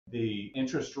The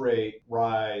interest rate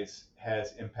rise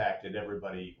has impacted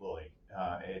everybody equally.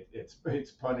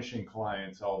 It's punishing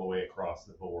clients all the way across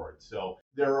the board. So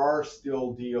there are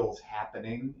still deals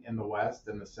happening in the West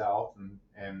and the South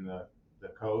and the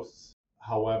coasts.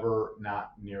 However,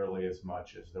 not nearly as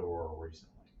much as there were recently.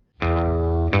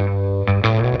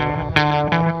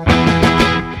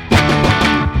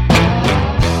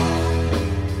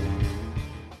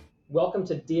 Welcome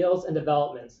to Deals and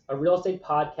Developments, a real estate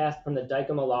podcast from the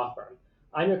Dykema Law Firm.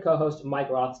 I'm your co-host, Mike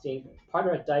Rothstein,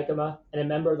 partner at Dykema and a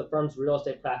member of the firm's real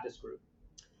estate practice group.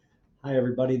 Hi,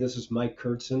 everybody. This is Mike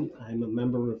Kurtzen. I'm a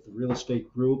member of the real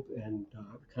estate group and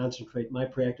concentrate my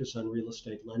practice on real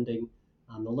estate lending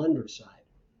on the lender side.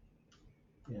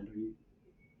 And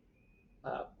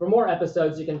For more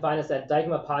episodes, you can find us at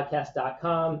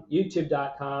dykemapodcast.com,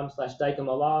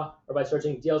 youtube.com/dykemalaw, or by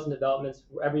searching Deals and Developments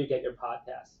wherever you get your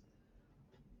podcasts.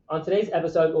 On today's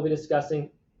episode, we'll be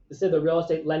discussing the state of the real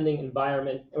estate lending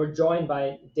environment, and we're joined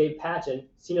by Dave Patchen,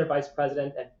 Senior Vice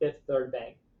President at Fifth Third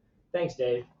Bank. Thanks,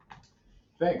 Dave.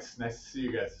 Thanks. Nice to see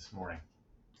you guys this morning.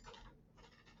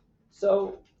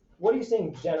 So, what are you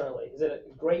seeing generally? Is it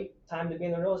a great time to be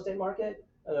in the real estate market,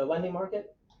 or the lending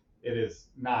market? It is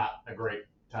not a great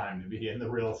time to be in the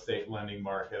real estate lending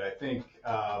market. I think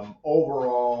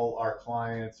overall our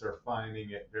clients are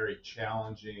finding it very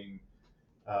challenging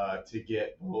to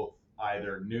get both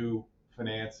either new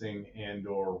financing and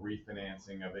or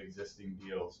refinancing of existing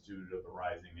deals due to the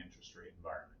rising interest rate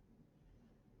environment.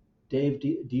 Dave,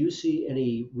 do you see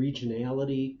any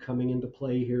regionality coming into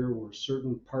play here where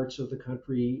certain parts of the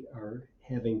country are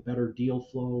having better deal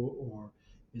flow, or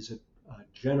is it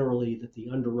generally that the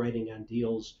underwriting on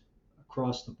deals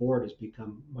across the board has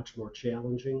become much more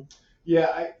challenging?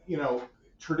 Yeah,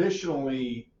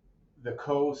 traditionally the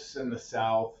coasts and the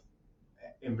South,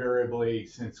 invariably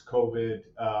since COVID,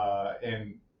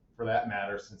 and for that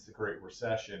matter, since the Great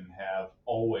Recession, have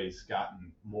always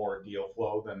gotten more deal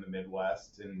flow than the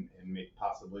Midwest and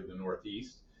possibly the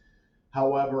Northeast.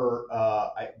 However,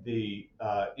 the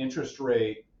interest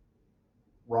rate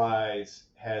rise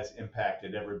has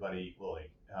impacted everybody equally.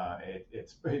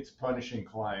 It's punishing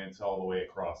clients all the way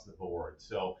across the board.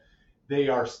 So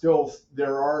there are still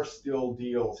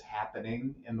deals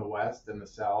happening in the West and the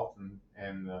South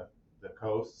and the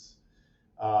coasts.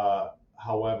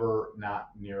 However, not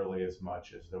nearly as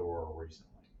much as there were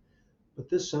recently. But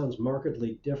this sounds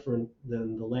markedly different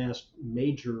than the last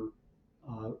major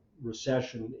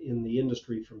recession in the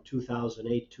industry from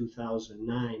 2008,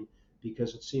 2009,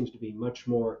 because it seems to be much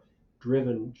more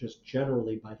driven just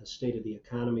generally by the state of the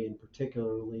economy and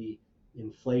particularly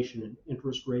inflation and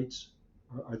interest rates.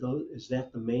 Is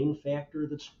that the main factor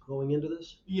that's going into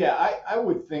this? Yeah, I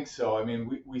would think so. I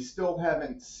mean, we still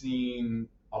haven't seen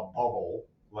a bubble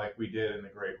like we did in the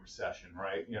Great Recession,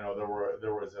 right? There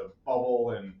was a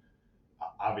bubble in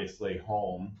obviously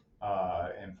home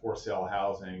and for sale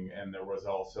housing, and there was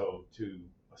also to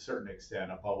a certain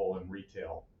extent a bubble in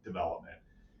retail development.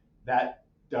 That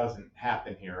doesn't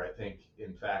happen here. I think,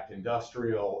 in fact,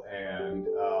 industrial and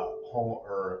home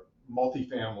or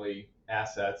multifamily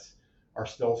assets are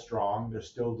still strong. They're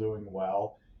still doing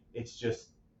well. It's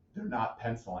just they're not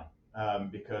penciling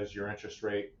because your interest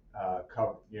rate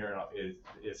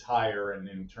is higher, and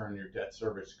in turn your debt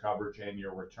service coverage and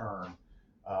your return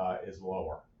is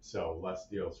lower. So less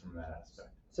deals from that aspect.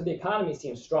 So the economy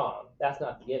seems strong. That's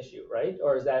not the issue, right?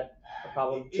 Or is that a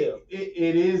problem too?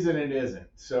 It is and it isn't.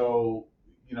 So,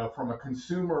 from a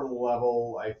consumer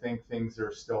level, I think things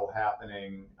are still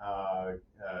happening. I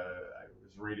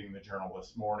was reading the Journal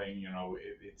this morning.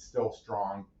 It's still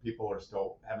strong. People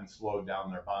haven't slowed down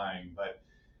their buying. But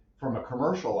from a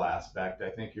commercial aspect, I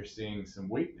think you're seeing some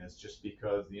weakness just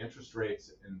because the interest rate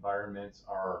environment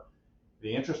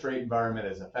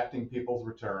is affecting people's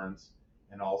returns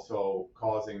and also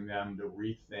causing them to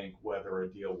rethink whether a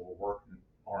deal will work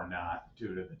or not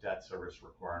due to the debt service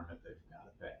requirement they've got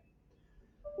to pay.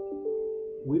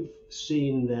 We've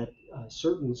seen that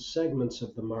certain segments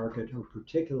of the market are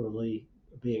particularly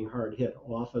being hard hit.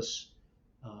 Office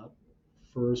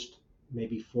first,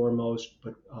 maybe foremost,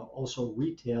 but also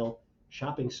retail,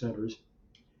 shopping centers.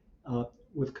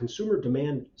 With consumer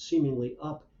demand seemingly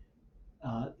up,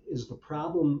 is the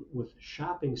problem with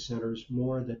shopping centers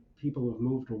more that people have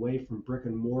moved away from brick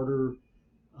and mortar,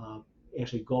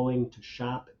 actually going to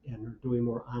shop and are doing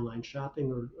more online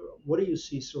shopping? Or what do you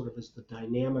see sort of as the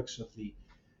dynamics of the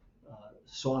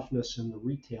softness in the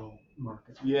retail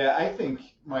market? Yeah, I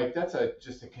think, Mike, that's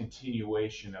just a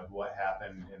continuation of what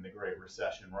happened in the Great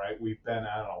Recession, right? We've been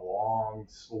on a long,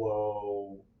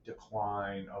 slow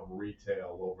decline of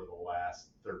retail over the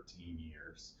last 13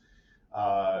 years.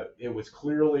 It was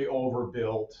clearly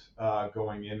overbuilt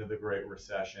going into the Great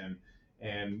Recession,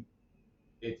 and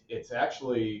it's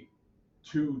actually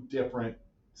two different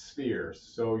spheres.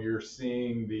 So you're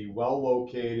seeing the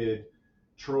well-located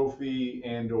trophy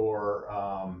and/or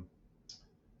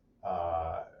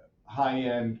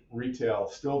high-end retail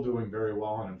still doing very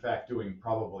well, and in fact doing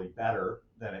probably better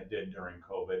than it did during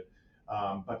COVID.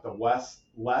 But the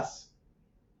less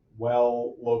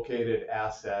well-located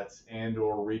assets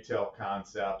and/or retail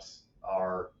concepts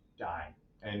are dying,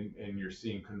 and you're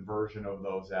seeing conversion of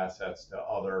those assets to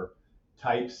other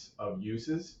types of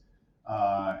uses,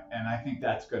 and I think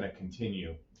that's going to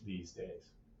continue these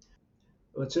days.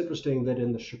 Well, it's interesting that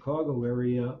in the Chicago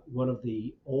area, one of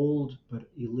the old but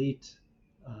elite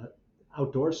uh,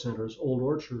 outdoor centers, Old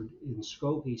Orchard in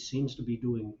Skokie, seems to be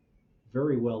doing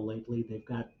very well lately. They've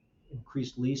got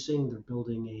increased leasing. They're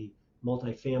building a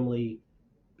multifamily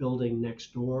building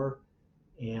next door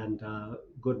and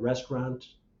good restaurant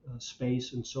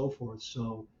space and so forth.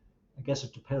 So I guess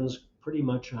it depends pretty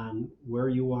much on where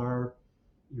you are,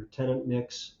 your tenant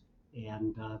mix,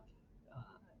 and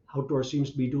outdoor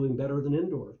seems to be doing better than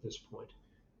indoor at this point.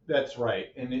 That's right,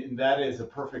 and that is a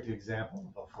perfect example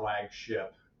of a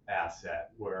flagship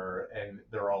asset and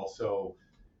they're also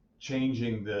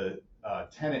changing the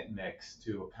tenant mix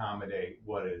to accommodate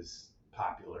what is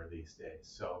popular these days.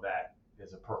 So that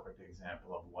is a perfect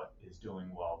example of what is doing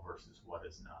well versus what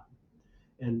is not.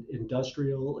 And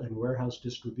industrial and warehouse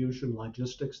distribution,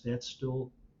 logistics, that's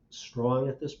still strong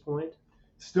at this point?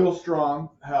 Still strong,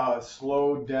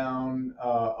 slowed down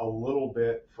a little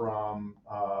bit from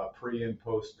pre and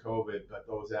post COVID, but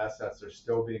those assets are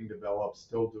still being developed,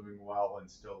 still doing well, and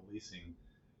still leasing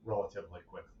relatively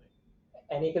quickly.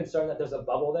 Any concern that there's a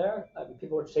bubble there? I mean,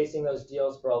 people were chasing those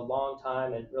deals for a long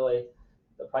time, and really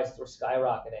the prices were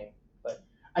skyrocketing. But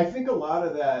I think a lot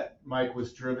of that, Mike,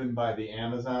 was driven by the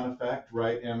Amazon effect,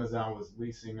 right? Amazon was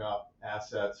leasing up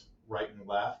assets right and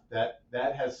left.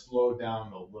 That has slowed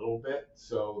down a little bit,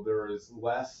 so there is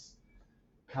less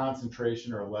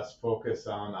concentration or less focus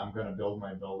on I'm going to build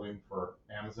my building for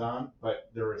Amazon, but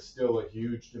there is still a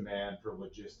huge demand for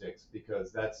logistics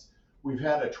because we've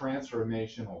had a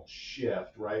transformational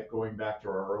shift, right? Going back to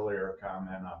our earlier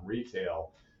comment on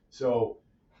retail. So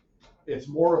it's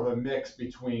more of a mix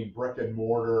between brick and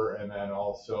mortar and then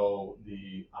also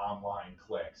the online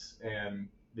clicks. And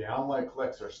the online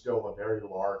clicks are still a very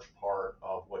large part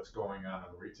of what's going on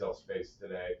in the retail space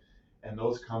today. And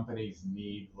those companies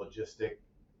need logistic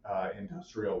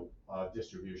industrial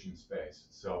distribution space.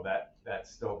 So that's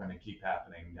still going to keep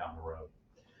happening down the road.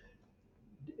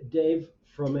 Dave,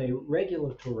 from a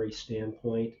regulatory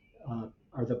standpoint,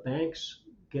 are the banks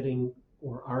getting,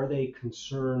 or are they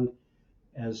concerned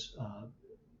as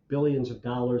billions of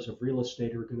dollars of real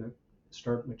estate are going to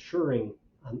start maturing,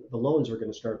 the loans are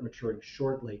going to start maturing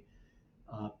shortly,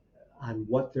 on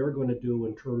what they're going to do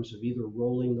in terms of either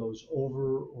rolling those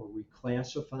over or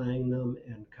reclassifying them,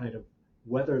 and kind of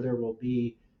whether there will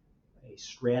be a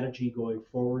strategy going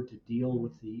forward to deal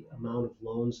with the amount of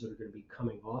loans that are going to be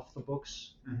coming off the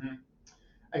books? Mm-hmm.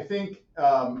 I think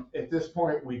at this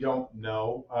point we don't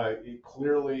know.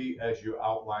 Clearly, as you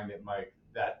outlined it, Mike,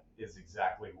 that is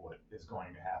exactly what is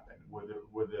going to happen.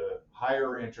 With the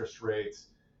higher interest rates,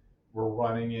 we're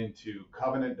running into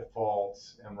covenant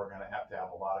defaults, and we're going to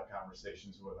have a lot of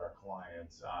conversations with our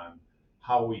clients on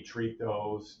how we treat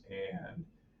those, and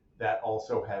that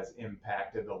also has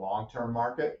impacted the long-term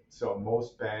market. So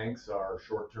most banks are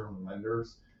short-term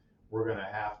lenders. We're going to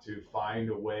have to find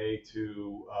a way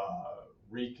to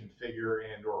reconfigure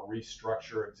and or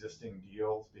restructure existing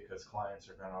deals because clients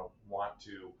are going to want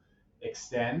to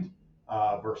extend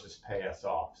versus pay us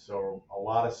off. So a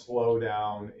lot of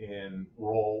slowdown in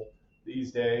roll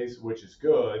these days, which is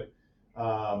good,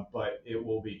 but it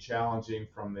will be challenging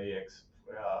from the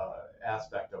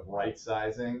aspect of right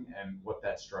sizing and what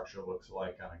that structure looks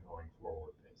like on a going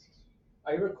forward basis.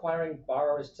 are you requiring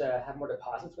borrowers to have more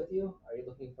deposits with you? Are you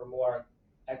looking for more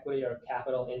equity or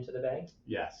capital into the bank?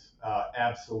 Yes,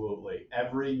 absolutely.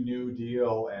 Every new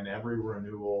deal and every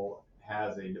renewal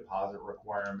has a deposit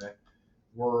requirement.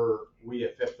 We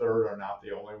at Fifth Third are not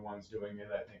the only ones doing it.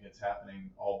 I think it's happening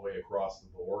all the way across the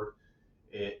board.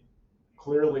 It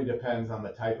clearly depends on the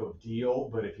type of deal,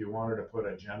 but if you wanted to put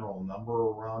a general number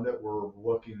around it, we're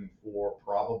looking for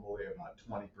probably about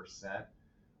 20%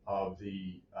 of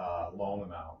the loan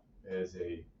amount as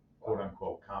a quote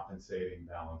unquote compensating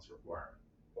balance requirement.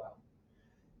 Wow.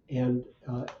 And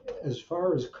as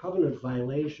far as covenant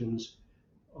violations,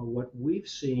 what we've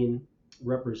seen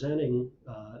representing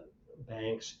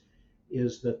banks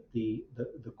is that the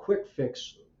quick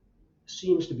fix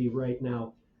seems to be right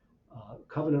now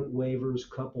covenant waivers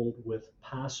coupled with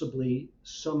possibly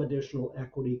some additional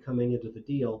equity coming into the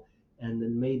deal, and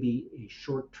then maybe a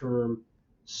short-term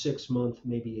 6 month,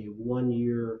 maybe a 1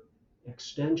 year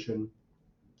extension.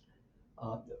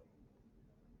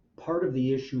 Part of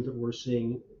the issue that we're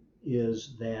seeing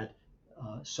is that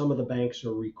some of the banks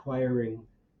are requiring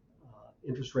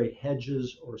interest rate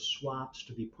hedges or swaps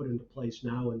to be put into place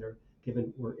now, and they're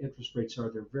given where interest rates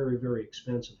are, they're very, very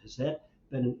expensive. Has that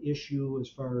been an issue as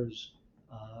far as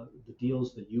the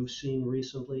deals that you've seen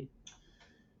recently?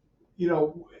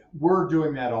 We're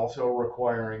doing that also,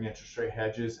 requiring interest rate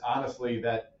hedges. Honestly,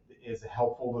 that is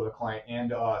helpful to the client and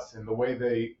to us. And the way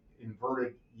the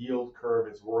inverted yield curve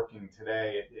is working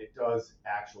today, it does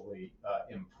actually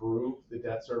improve the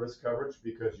debt service coverage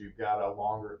because you've got a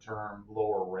longer term,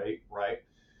 lower rate, right?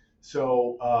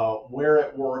 So where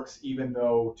it works, even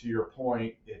though to your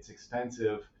point, it's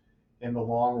expensive, in the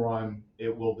long run,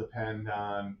 it will depend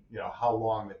on how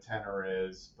long the tenor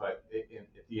is. But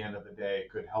at the end of the day,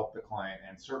 it could help the client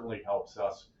and certainly helps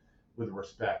us with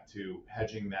respect to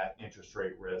hedging that interest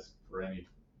rate risk for any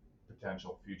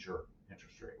potential future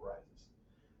interest rate rises.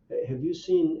 Have you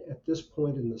seen at this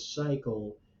point in the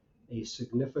cycle a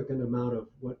significant amount of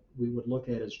what we would look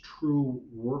at as true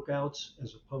workouts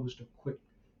as opposed to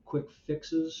quick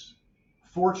fixes?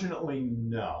 Fortunately,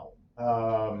 no.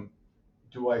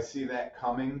 Do I see that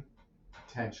coming?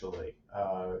 Potentially.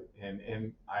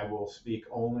 And I will speak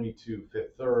only to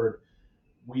Fifth Third.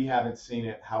 We haven't seen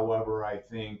it. However, I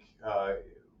think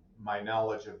my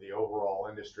knowledge of the overall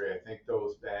industry, I think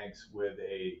those banks with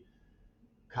a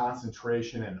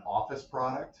concentration in office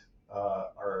product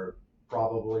are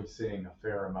probably seeing a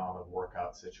fair amount of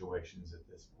workout situations at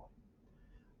this point.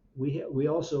 We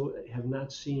also have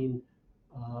not seen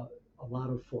a lot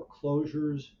of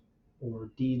foreclosures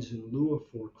or deeds in lieu of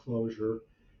foreclosure,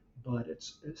 but it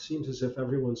seems as if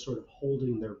everyone's sort of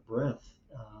holding their breath.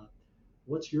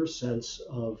 What's your sense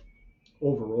of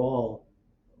overall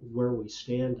where we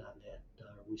stand on that?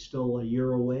 Are we still a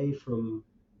year away from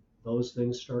those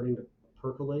things starting to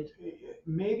percolate?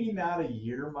 Maybe not a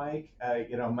year, Mike.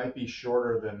 Might be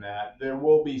shorter than that. There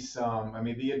will be some. I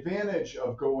mean, the advantage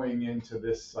of going into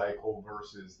this cycle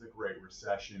versus the Great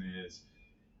Recession is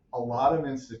a lot of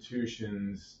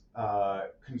institutions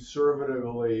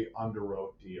conservatively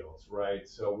underwrote deals, right?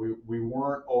 So we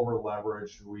weren't over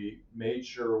leveraged. We made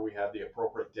sure we had the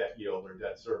appropriate debt yield or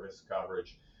debt service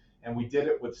coverage. And we did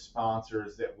it with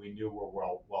sponsors that we knew were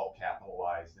well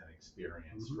capitalized and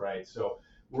experienced, right? So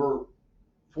we're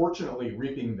fortunately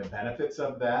reaping the benefits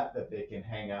of that they can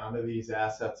hang on to these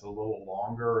assets a little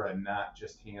longer and not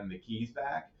just hand the keys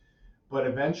back. But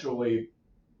eventually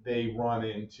they run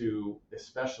into,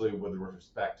 especially with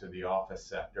respect to the office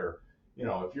sector,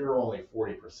 if you're only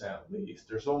 40% leased,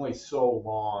 there's only so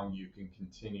long you can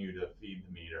continue to feed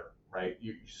the meter, right?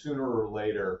 Sooner or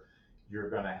later, you're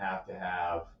going to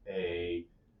have a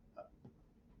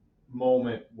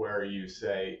moment where you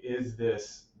say, is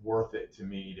this worth it to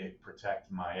me to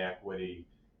protect my equity,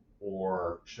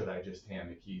 or should I just hand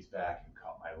the keys back and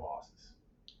cut my losses?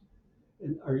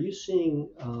 And are you seeing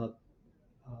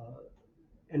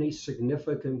any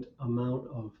significant amount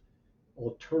of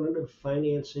alternative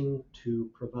financing to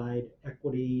provide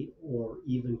equity or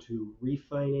even to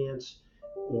refinance,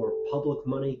 or public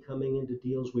money coming into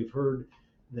deals? We've heard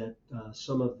that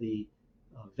some of the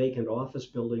vacant office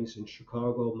buildings in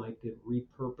Chicago might get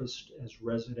repurposed as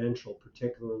residential,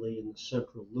 particularly in the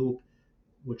Central Loop,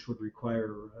 which would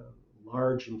require a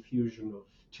large infusion of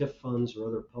TIF funds or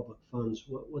other public funds.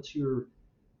 What's your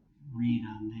read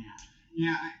on that?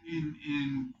 Yeah,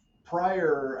 in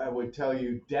prior, I would tell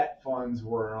you debt funds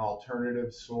were an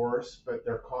alternative source, but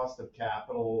their cost of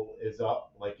capital is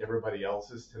up like everybody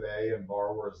else's today, and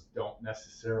borrowers don't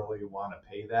necessarily want to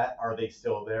pay that. Are they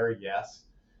still there? Yes.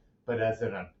 But as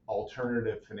an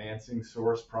alternative financing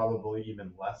source, probably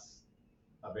even less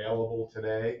available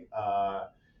today.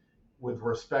 With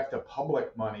respect to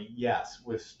public money, yes,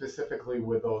 specifically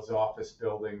with those office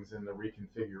buildings and the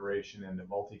reconfiguration and the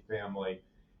multifamily,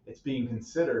 it's being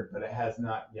considered, but it has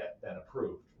not yet been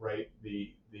approved, right?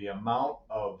 The amount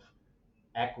of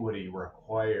equity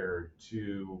required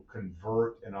to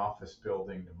convert an office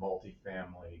building to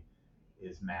multifamily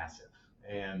is massive.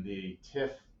 And the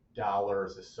TIF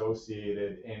dollars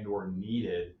associated and or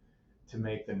needed to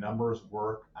make the numbers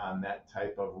work on that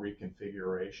type of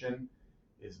reconfiguration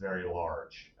is very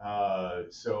large.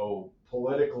 So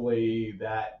politically,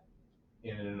 that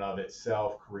in and of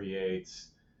itself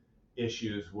creates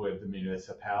issues with the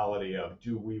municipality of,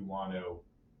 do we want to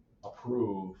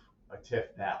approve a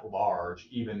TIF that large,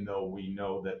 even though we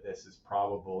know that this is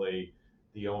probably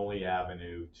the only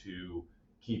avenue to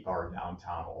keep our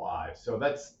downtown alive. So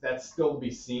that's still to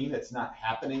be seen. It's not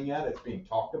happening yet. It's being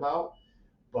talked about,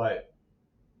 but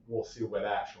we'll see what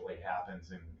actually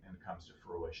happens and comes to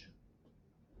fruition.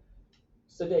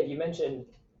 So Dave, you mentioned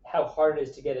how hard it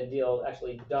is to get a deal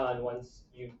actually done once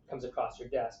you comes across your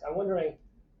desk. I'm wondering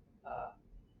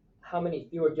how many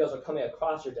fewer deals are coming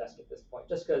across your desk at this point,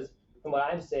 just because from what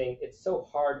I'm seeing, it's so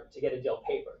hard to get a deal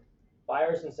papered.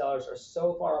 Buyers and sellers are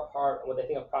so far apart on what they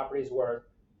think a property is worth.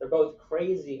 They're both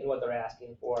crazy in what they're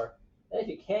asking for. And if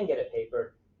you can get it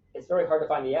papered, it's very hard to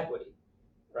find the equity,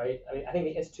 right? I mean, I think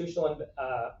the institutional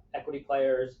equity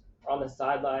players are on the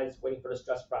sidelines waiting for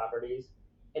distressed properties.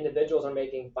 Individuals are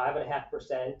making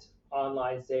 5.5%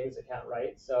 online savings account,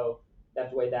 right? So you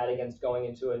have to weigh that against going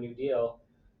into a new deal.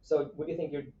 So what do you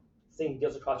think you're seeing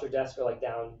deals across your desk are like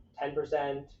down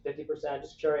 10%, 50%?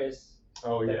 Just curious.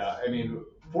 Oh yeah, I mean,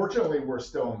 fortunately we're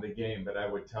still in the game, but I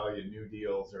would tell you new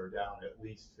deals are down at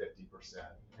least 50%.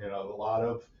 You know, a lot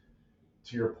of,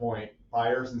 to your point,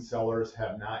 buyers and sellers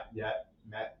have not yet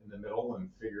met in the middle and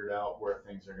figured out where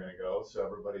things are going to go. So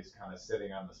everybody's kind of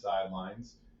sitting on the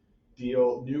sidelines.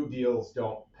 New deals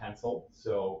don't pencil,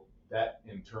 so that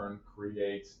in turn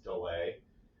creates delay.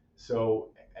 So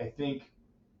I think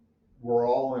we're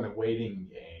all in a waiting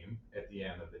game at the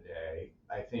end of the day.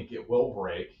 I think it will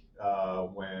break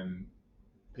when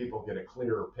people get a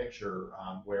clearer picture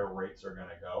on where rates are going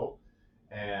to go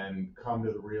and come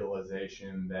to the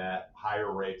realization that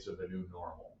higher rates are the new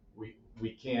normal. We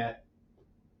can't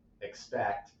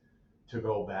expect to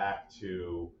go back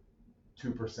to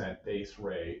 2% base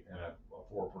rate and a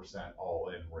 4%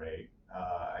 all-in rate.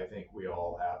 I think we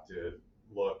all have to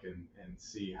look and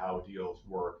see how deals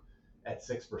work at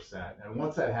 6%. And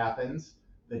once that happens,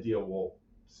 the deal will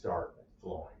start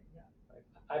flowing.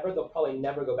 I've heard they'll probably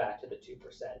never go back to the 2%,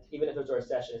 even if there's a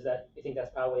recession. You think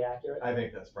that's probably accurate? I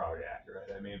think that's probably accurate.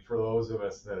 I mean, for those of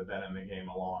us that have been in the game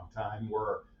a long time,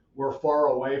 we're far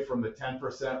away from the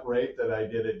 10% rate that I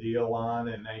did a deal on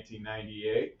in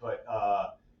 1998, but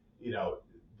you know,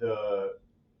 the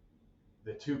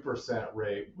 2%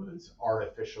 rate was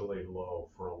artificially low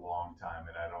for a long time,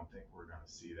 and I don't think we're going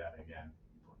to see that again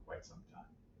for quite some time.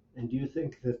 And do you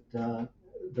think that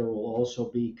there will also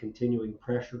be continuing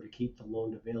pressure to keep the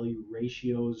loan-to-value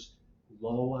ratios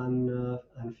low on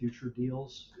future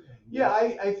deals? Yeah,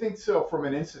 I think so. From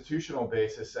an institutional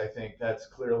basis, I think that's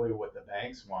clearly what the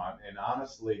banks want, and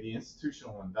honestly, the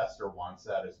institutional investor wants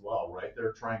that as well, right?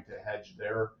 They're trying to hedge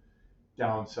their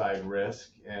downside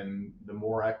risk, and the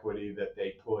more equity that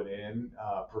they put in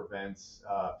prevents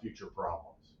future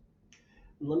problems.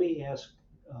 Let me ask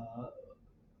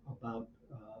about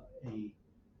a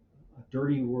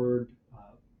dirty word,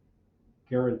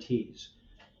 guarantees.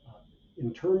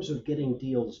 In terms of getting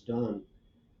deals done,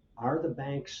 are the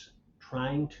banks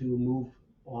trying to move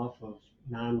off of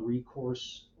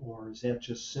non-recourse, or is that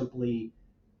just simply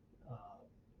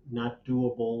not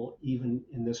doable even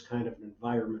in this kind of an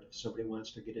environment? If somebody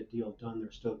wants to get a deal done,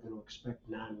 they're still going to expect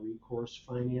non-recourse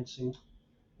financing?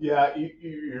 Yeah,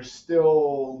 you're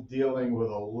still dealing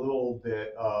with a little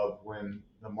bit of when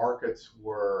the markets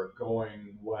were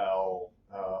going well,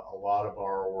 a lot of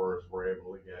borrowers were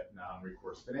able to get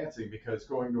non-recourse financing because,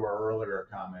 going to our earlier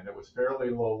comment, it was fairly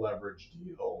low leverage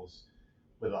deals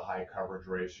with a high coverage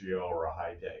ratio or a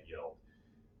high debt yield.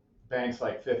 Banks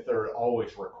like Fifth Third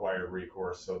always required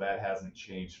recourse, so that hasn't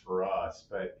changed for us.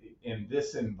 But in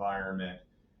this environment,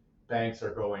 banks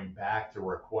are going back to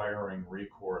requiring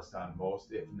recourse on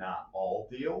most, if not all,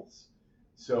 deals.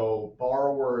 So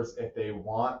borrowers, if they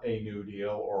want a new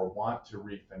deal or want to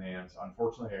refinance,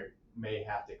 unfortunately, may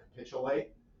have to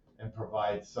capitulate and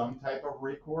provide some type of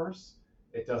recourse.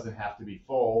 It doesn't have to be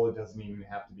full. It doesn't even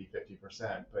have to be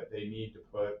 50%, but they need to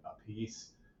put a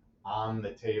piece on the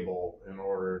table in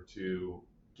order to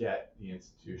get the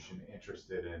institution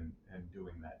interested in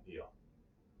doing that deal.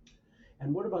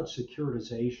 And what about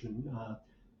securitization?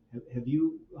 Have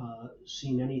you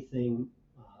seen anything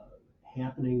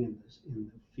happening in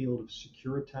the field of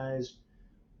securitized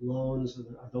loans?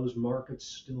 Are those markets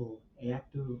still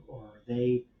active, or are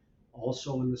they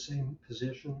also in the same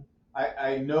position?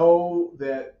 I know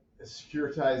that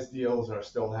securitized deals are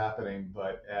still happening,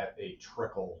 but at a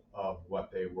trickle of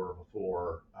what they were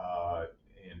before.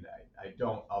 And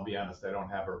I'll be honest, I don't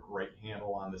have a great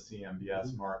handle on the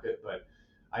CMBS market, but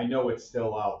I know it's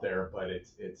still out there, but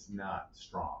it's not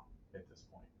strong at this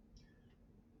point.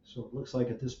 So it looks like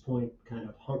at this point, kind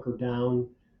of hunker down,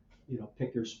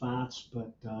 pick your spots,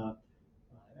 but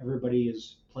everybody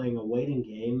is playing a waiting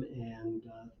game, and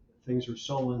things are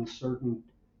so uncertain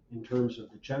in terms of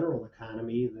the general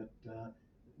economy that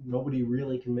nobody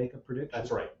really can make a prediction.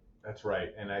 That's right. That's right.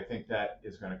 And I think that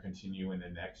is going to continue into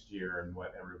next year and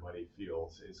what everybody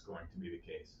feels is going to be the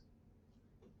case.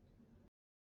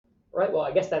 All right, well,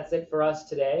 I guess that's it for us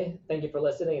today. Thank you for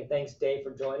listening, and thanks, Dave,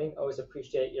 for joining. Always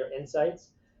appreciate your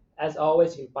insights. As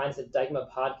always, you can find us at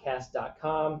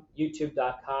dykmapodcast.com,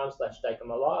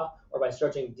 youtube.com/dykmalaw, or by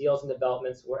searching Deals and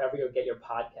Developments wherever you get your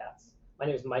podcasts. My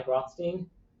name is Mike Rothstein.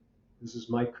 This is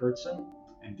Mike Kurtzen.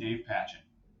 And Dave Patchen.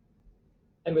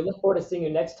 And we look forward to seeing you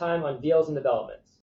next time on Deals and Developments.